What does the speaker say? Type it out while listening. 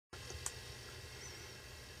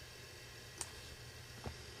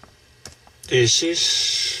This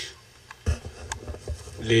is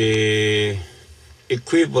the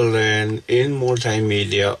equivalent in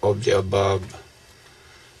multimedia of the above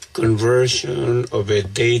conversion of a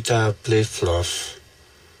data flip-flop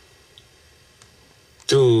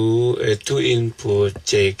to a 2-input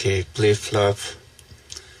JK flip-flop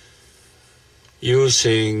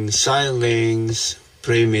using Xilinx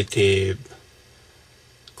primitive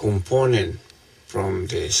component from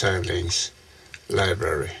the Xilinx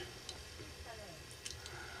library.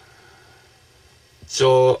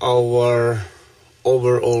 So our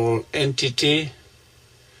overall entity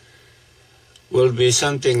will be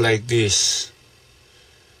something like this,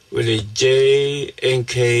 with a J and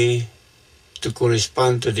K to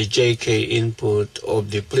correspond to the JK input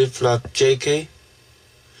of the flip-flop JK,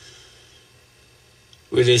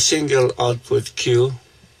 with a single output Q,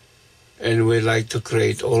 and we like to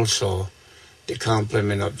create also the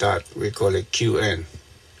complement of that. We call it Qn.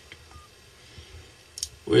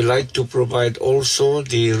 We like to provide also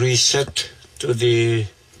the reset to the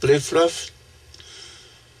flip-flop,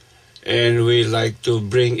 and we like to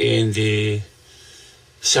bring in the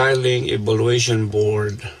Xilinx evaluation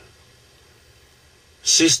board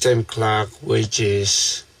system clock, which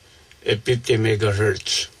is a 50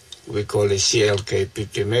 megahertz. We call it CLK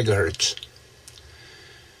 50 megahertz.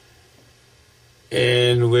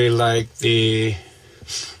 And we like the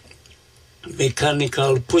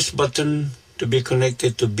mechanical push button to be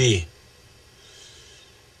connected to B.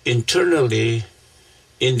 Internally,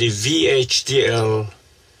 in the VHDL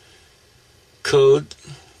code,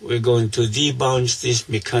 we're going to debounce this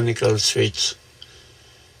mechanical switch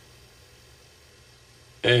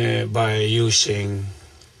by using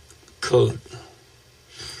code.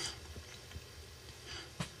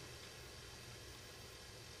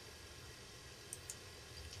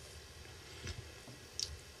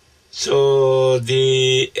 So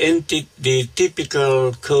the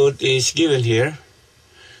typical code is given here.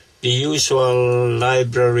 The usual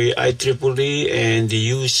library IEEE and the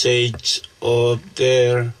usage of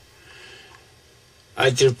their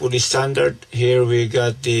IEEE standard. Here we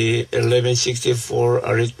got the 1164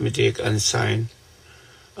 arithmetic and sign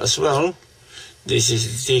as well. This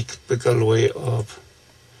is the typical way of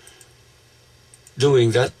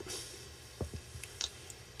doing that.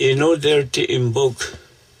 In order to invoke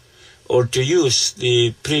or to use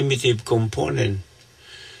the primitive component,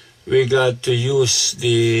 we got to use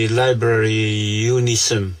the library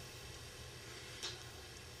unisym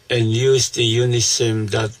and use the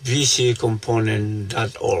unisym.vc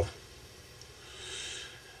component.all.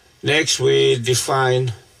 Next, we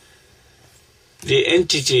define the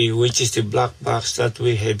entity, which is the black box that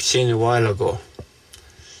we have seen a while ago.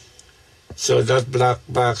 So that black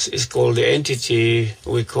box is called the entity.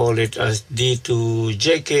 We call it as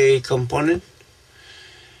D2JK component.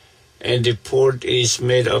 And the port is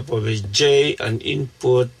made up of a J, an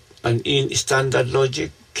input, an in standard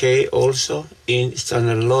logic, K also in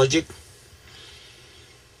standard logic.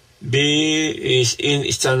 B is in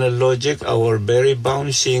standard logic, our very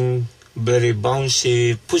bouncy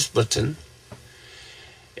push button.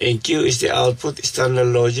 And Q is the output standard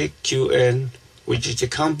logic, Qn, which is the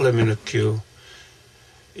complement of Q,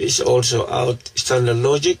 is also out standard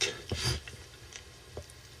logic.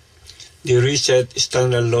 The reset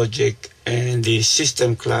standard logic and the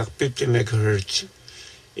system clock 50 megahertz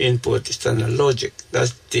input standard logic.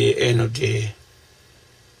 That's the end of the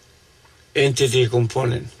entity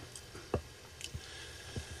component.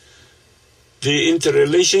 The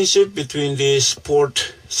interrelationship between this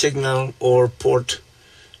port signal or port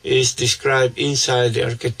is described inside the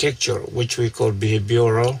architecture, which we call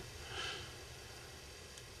behavioral.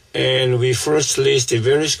 And we first list the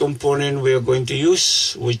various components we are going to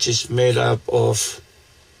use, which is made up of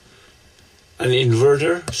an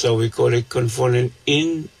inverter. So we call it component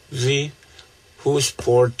in V, whose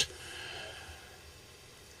port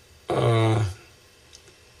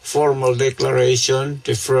formal declaration.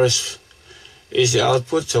 The first is the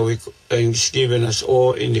output, so and it's given as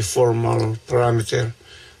O in the formal parameter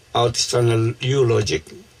out standard U logic,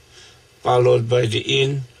 followed by the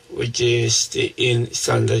in, which is the in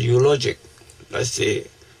standard U logic. That's the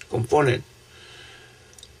component.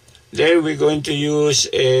 Then we're going to use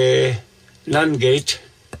a NAND gate,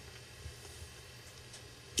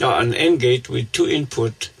 an AND gate with two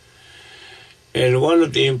input, and one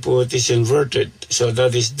of the input is inverted, so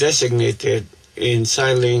that is designated in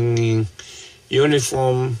Xilinx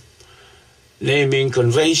uniform naming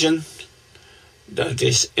convention. That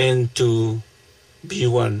is N2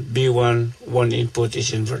 B1. B1, one input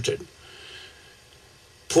is inverted.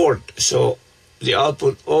 Port, so the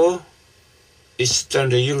output O is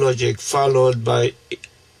standard U logic followed by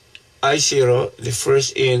I0, the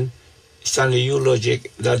first in standard U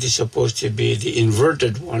logic, that is supposed to be the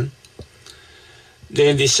inverted one.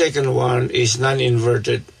 Then the second one is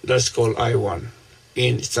non-inverted, that's called I1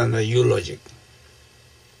 in standard U logic.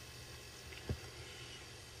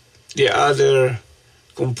 The other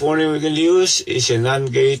component we can use is a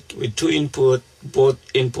NAND gate with two inputs, both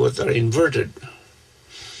inputs are inverted.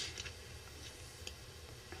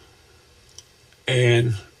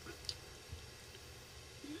 And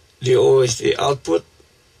the O is the output,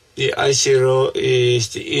 the I0 is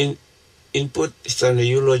the input, standard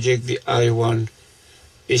U logic, the I1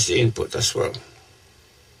 is the input as well.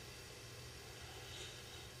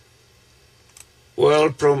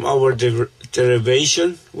 Well, from our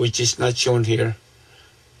derivation, which is not shown here,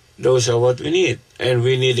 those are what we need. And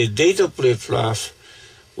we need a data flip-flop,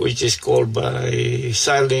 which is called by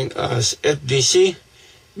Xilinx as FDC,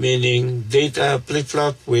 meaning data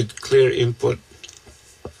flip-flop with clear input.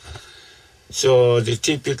 So the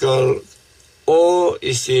typical O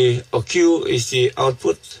is or Q is the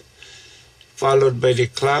output, followed by the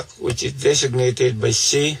clock, which is designated by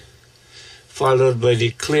C, followed by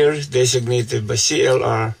the clear, designated by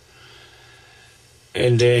CLR,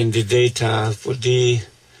 and then the data for D.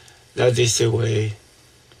 That is the way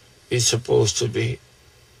it's supposed to be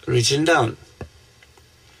written down.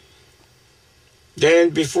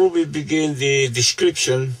 Then before we begin the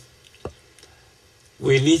description,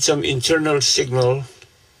 we need some internal signal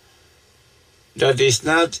that is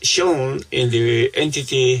not shown in the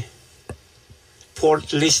entity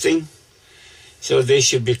port listing, so they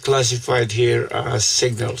should be classified here as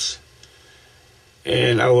signals.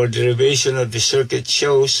 And our derivation of the circuit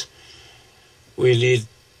shows we need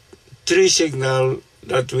three signals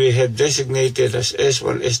that we have designated as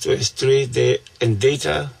S1, S2, S3, and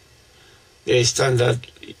data, the standard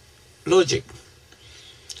logic.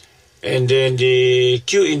 And then the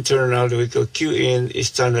Q internal, we call Q in, is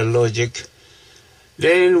standard logic.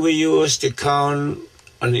 Then we use the count,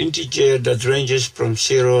 an integer that ranges from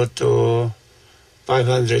 0 to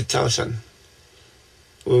 500,000.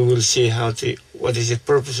 We will see what is the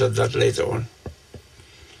purpose of that later on.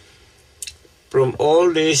 From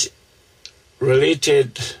all this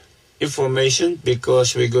related information,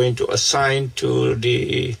 because we're going to assign to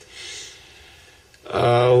the,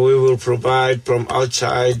 we will provide from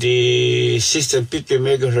outside the system 50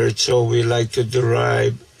 megahertz, so we like to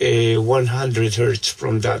derive a 100 hertz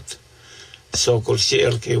from that, so-called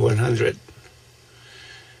CLK 100.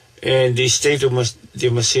 And the state of the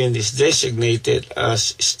machine is designated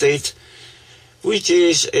as state, which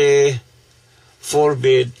is a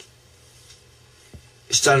 4-bit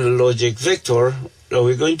standard logic vector that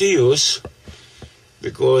we're going to use,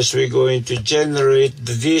 because we're going to generate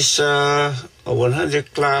this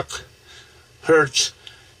 100 clock hertz,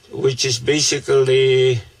 which is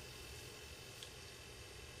basically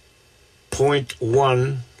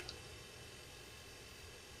 0.1,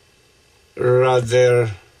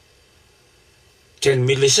 rather 10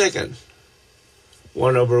 millisecond.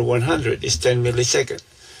 1 over 100 is 10 millisecond.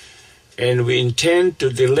 And we intend to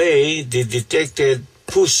delay the detected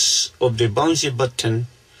push of the bouncy button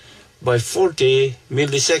by 40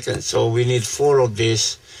 milliseconds. So we need 4 of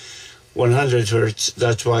these 100 hertz.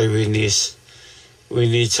 That's why we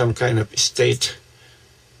need some kind of state.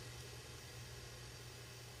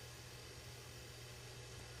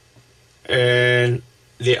 And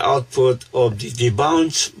the output of the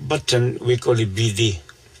debounce button, we call it BD.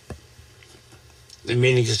 The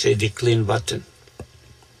meaning to say the clean button.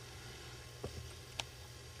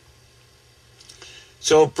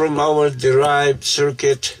 So from our derived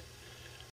circuit,